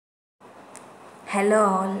Hello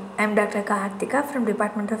all, I am Dr. Karthika from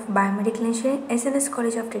Department of Biomedical Engineering, SNS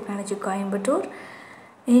College of Technology, Coimbatore.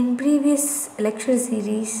 In previous lecture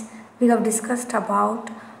series, we have discussed about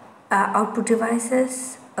output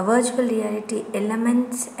devices, virtual reality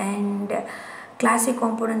elements and classic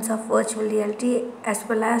components of virtual reality, as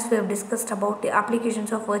well as we have discussed about the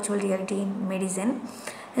applications of virtual reality in medicine.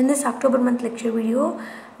 In this October month lecture video,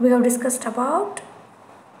 we have discussed about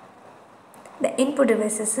the input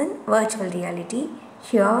devices in virtual reality.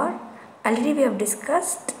 Here already we have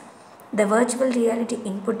discussed the virtual reality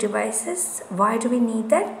input devices, why do we need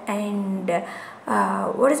that, and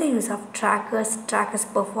what is the use of trackers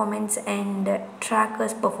performance and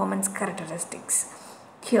trackers performance characteristics.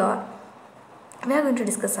 Here we are going to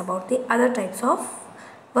discuss about the other types of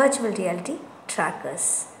virtual reality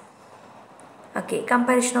trackers. Okay,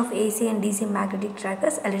 comparison of AC and DC magnetic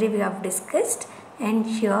trackers already we have discussed, and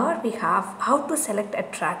here we have how to select a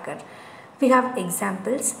tracker. We have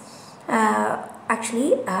examples. One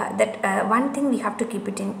thing we have to keep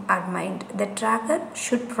it in our mind: the tracker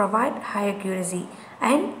should provide high accuracy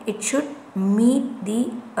and it should meet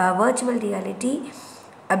the virtual reality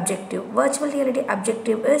objective. Virtual reality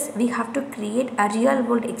objective is we have to create a real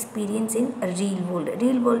world experience in a real world.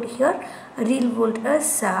 Real world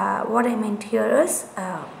is what I meant here is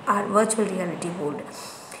our virtual reality world.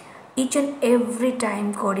 Each and every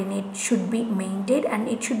time coordinate should be maintained and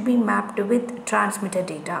it should be mapped with transmitter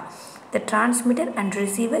data. The transmitter and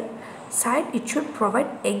receiver side, it should provide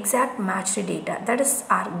exact matched data. That is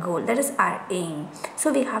our goal, that is our aim.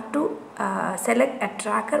 So we have to select a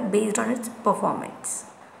tracker based on its performance.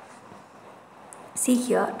 See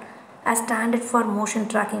here, a standard for motion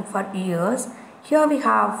tracking for years. Here we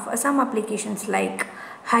have some applications like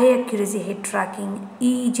high accuracy head tracking,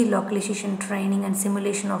 EEG localization training and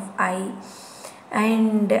simulation of eye,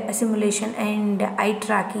 and simulation and eye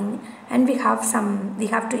tracking, and we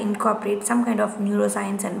have to incorporate some kind of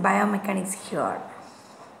neuroscience and biomechanics here.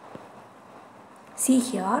 See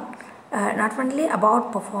here, not only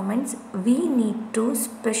about performance, we need to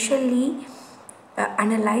specially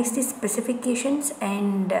analyze the specifications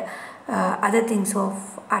and other things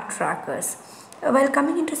of our trackers. While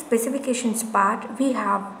coming into specifications part, we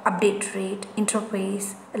have update rate,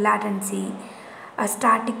 interface, latency,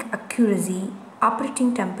 static accuracy,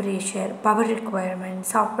 operating temperature, power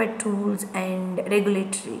requirements, software tools and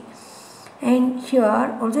regulatory. And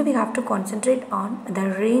here also we have to concentrate on the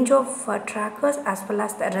range of trackers as well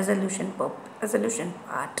as the resolution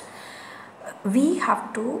part. We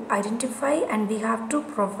have to identify and we have to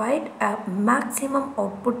provide a maximum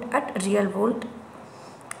output at real world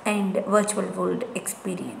and virtual world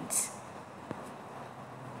experience.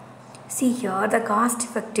 See here the cost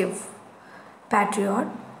effective patriot.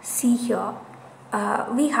 See here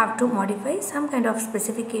we have to modify some kind of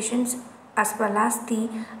specifications as well as the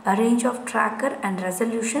range of tracker and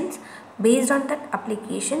resolutions. Based on that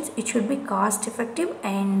applications, it should be cost effective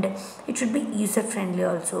and it should be user friendly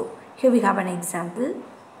also. Here we have an example,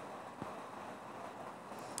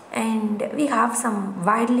 and we have some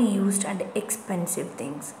widely used and expensive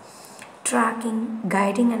things: tracking,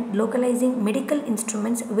 guiding and localizing medical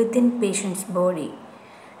instruments within patient's body.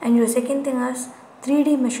 And your second thing is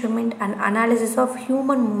 3D measurement and analysis of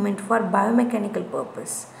human movement for biomechanical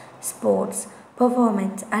purpose, sports,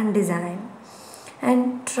 performance and design.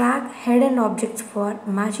 And track head and objects for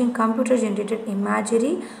matching computer generated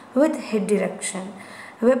imagery with head direction.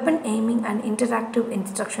 Weapon aiming and interactive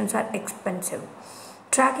instructions are expensive.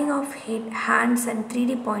 Tracking of head, hands and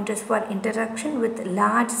 3D pointers for interaction with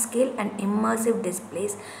large scale and immersive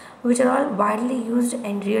displays, which are all widely used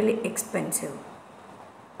and really expensive.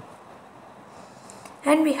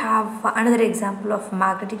 And we have another example of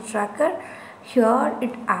magnetic tracker. Here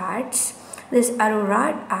it adds this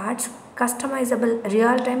Aurora adds customizable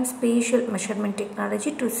real-time spatial measurement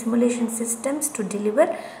technology to simulation systems to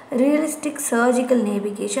deliver realistic surgical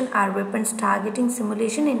navigation or weapons targeting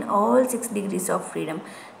simulation in all 6 degrees of freedom,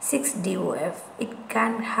 6 DOF. It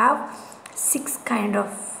can have 6 kind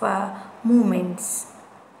of movements.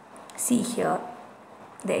 See here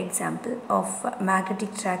the example of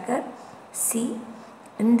magnetic tracker. See,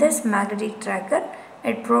 in this magnetic tracker,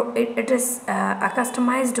 it is a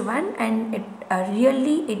customized one, and it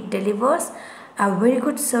delivers a very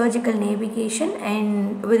good surgical navigation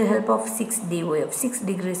and with the help of 6 DOF, 6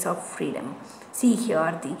 degrees of freedom. See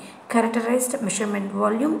here the characterized measurement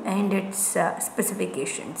volume and its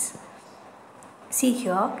specifications. See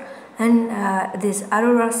here, and these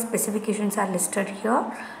Aurora specifications are listed here.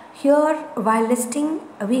 Here while listing,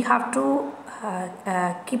 we have to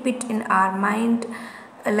keep it in our mind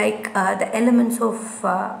like the elements of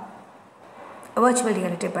virtual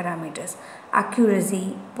reality parameters: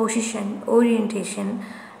 accuracy, position, orientation,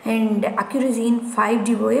 and accuracy in 5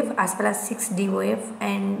 DOF as well as 6 DOF.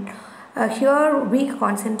 And here we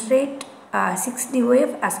concentrate 6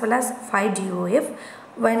 DOF as well as 5 DOF.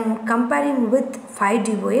 When comparing with 5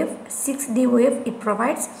 DOF, 6 DOF it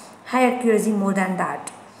provides high accuracy more than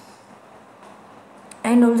that.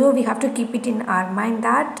 And also we have to keep it in our mind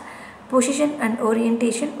that position and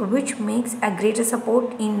orientation, which makes a greater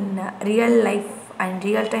support in real life and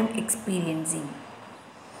real time experiencing.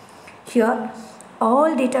 Here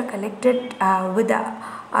all data collected with the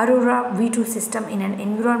Aurora V2 system in an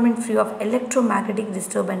environment free of electromagnetic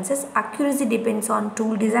disturbances. Accuracy depends on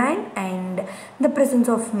tool design and the presence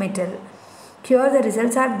of metal. Here the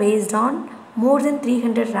results are based on more than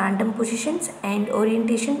 300 random positions and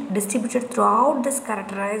orientation distributed throughout this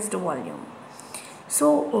characterized volume.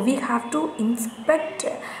 So we have to inspect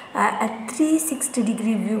a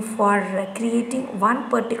 360-degree view for creating one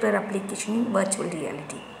particular application in virtual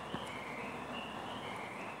reality.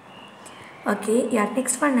 Okay, yeah,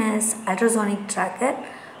 next one is ultrasonic tracker.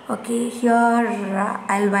 Okay, here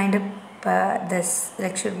I'll wind up this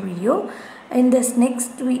lecture video. In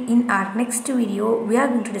our next video, we are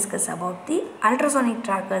going to discuss about the ultrasonic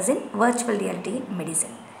trackers in virtual reality in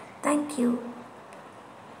medicine. Thank you.